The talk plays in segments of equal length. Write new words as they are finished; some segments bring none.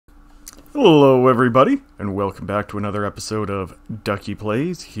Hello everybody, and welcome back to another episode of Ducky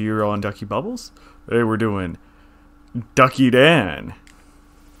Plays here on Ducky Bubbles. Today we're doing Ducky Dan.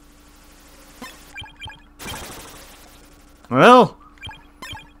 Well,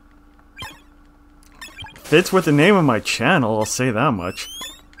 fits with the name of my channel, I'll say that much.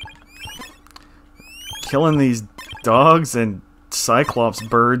 Killing these dogs and cyclops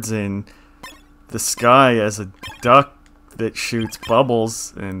birds in the sky as a duck that shoots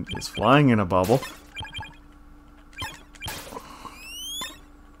bubbles and is flying in a bubble.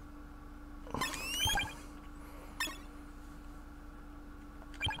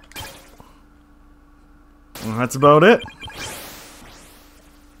 And that's about it.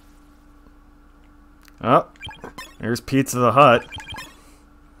 Oh, there's Pizza the Hut.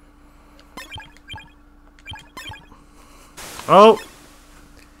 Oh!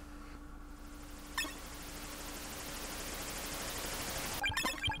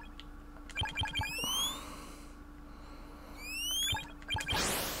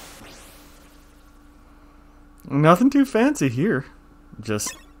 Nothing too fancy here.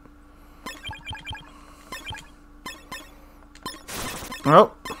 Just...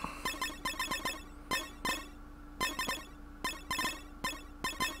 Oh!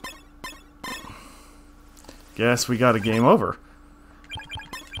 Guess we got a game over.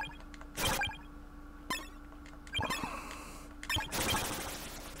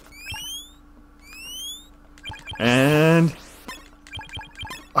 And...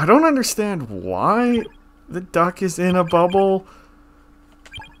 I don't understand why the duck is in a bubble.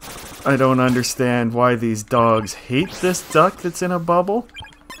 I don't understand why these dogs hate this duck that's in a bubble.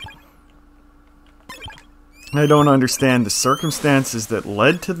 I don't understand the circumstances that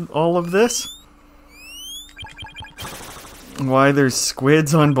led to all of this. Why there's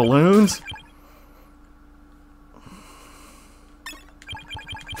squids on balloons.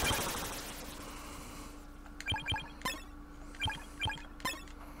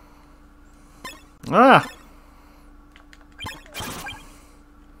 Ah!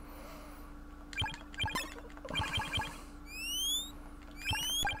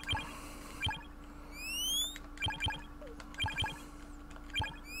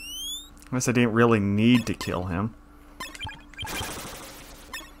 I guess I didn't really need to kill him.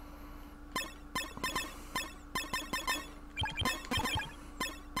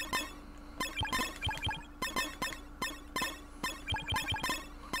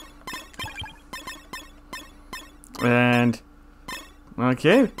 And...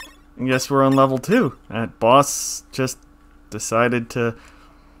 okay, I guess we're on level 2. That boss just decided to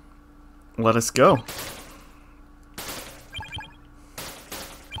let us go.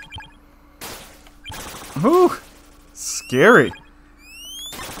 Ooh, scary.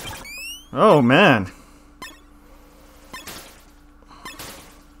 Oh man.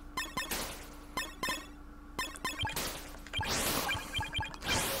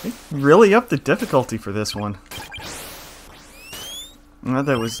 They really upped the difficulty for this one. Not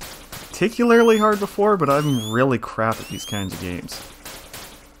that it was particularly hard before, but I'm really crap at these kinds of games.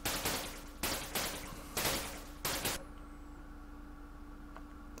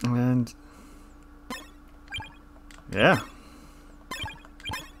 And... yeah.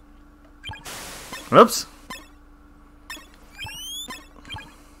 Oops.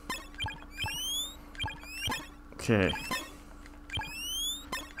 Okay.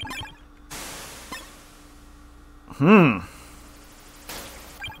 Ooh.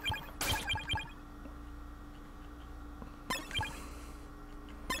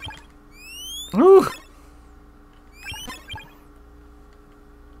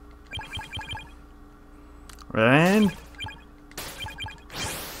 And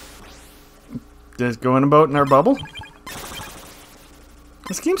just going about in our bubble.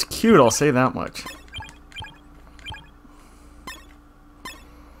 This game's cute, I'll say that much.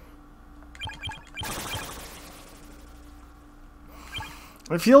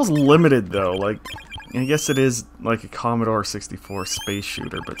 It feels limited though, like, I guess it is like a Commodore 64 space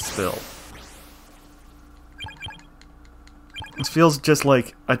shooter, but still. This feels just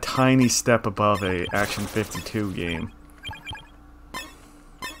like a tiny step above a Action 52 game.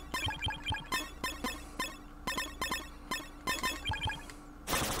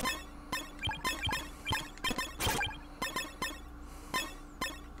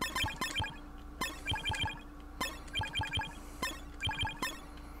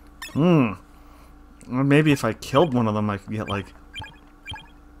 Or maybe if I killed one of them I could get like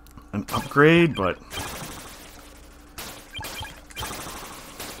an upgrade, but...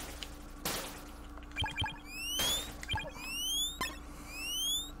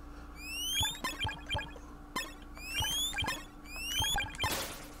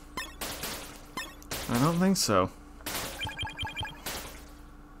 I don't think so.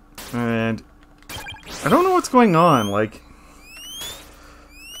 And I don't know what's going on, like...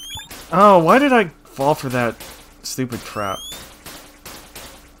 Oh, why did I fall for that stupid trap?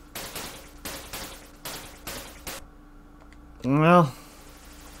 Well...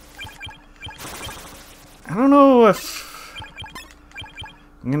 I don't know if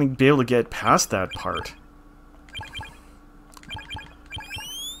I'm gonna be able to get past that part.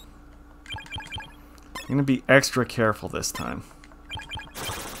 I'm gonna be extra careful this time.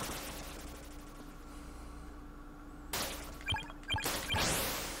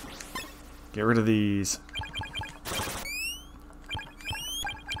 Get rid of these.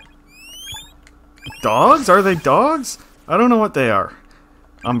 Dogs? Are they dogs? I don't know what they are.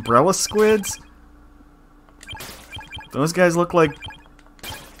 Umbrella squids? Those guys look like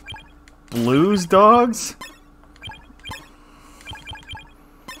blues dogs?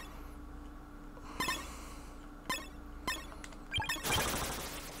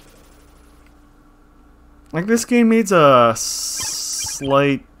 Like, this game needs a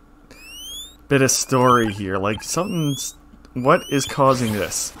slight bit of story here. Like, something's... What is causing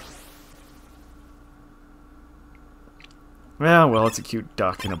this? Yeah, well, it's a cute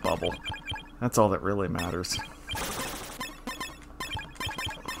duck in a bubble. That's all that really matters.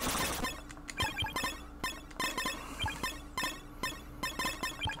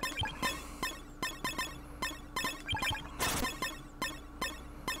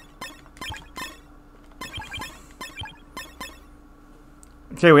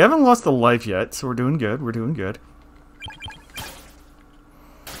 Okay, we haven't lost a life yet, so we're doing good, we're doing good.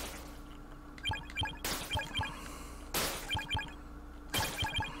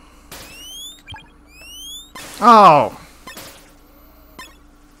 Oh!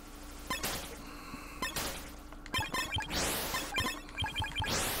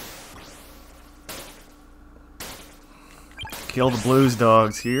 Kill the blues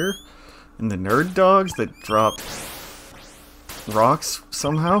dogs here. And the nerd dogs that drop rocks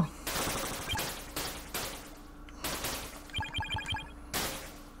somehow.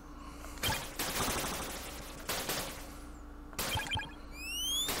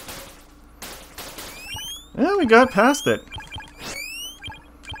 Yeah, we got past it.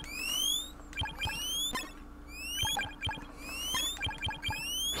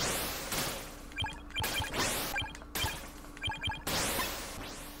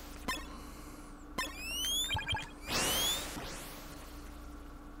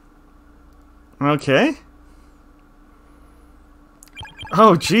 Okay.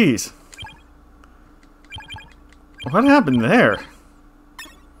 Oh, jeez. What happened there?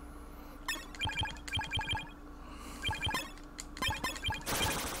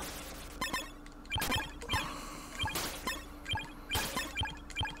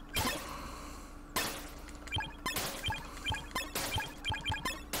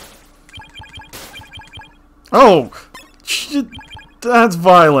 Oh! Shit, that's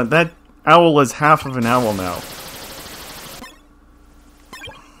violent. That owl is half of an owl now.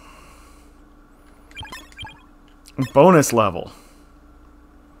 Bonus level.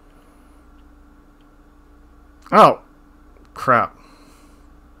 Oh! Crap.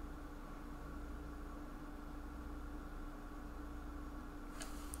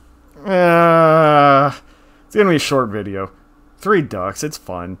 It's gonna be a short video. 3 ducks, it's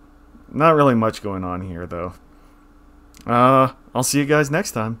fun. Not really much going on here, though. I'll see you guys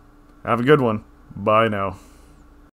next time. Have a good one. Bye now.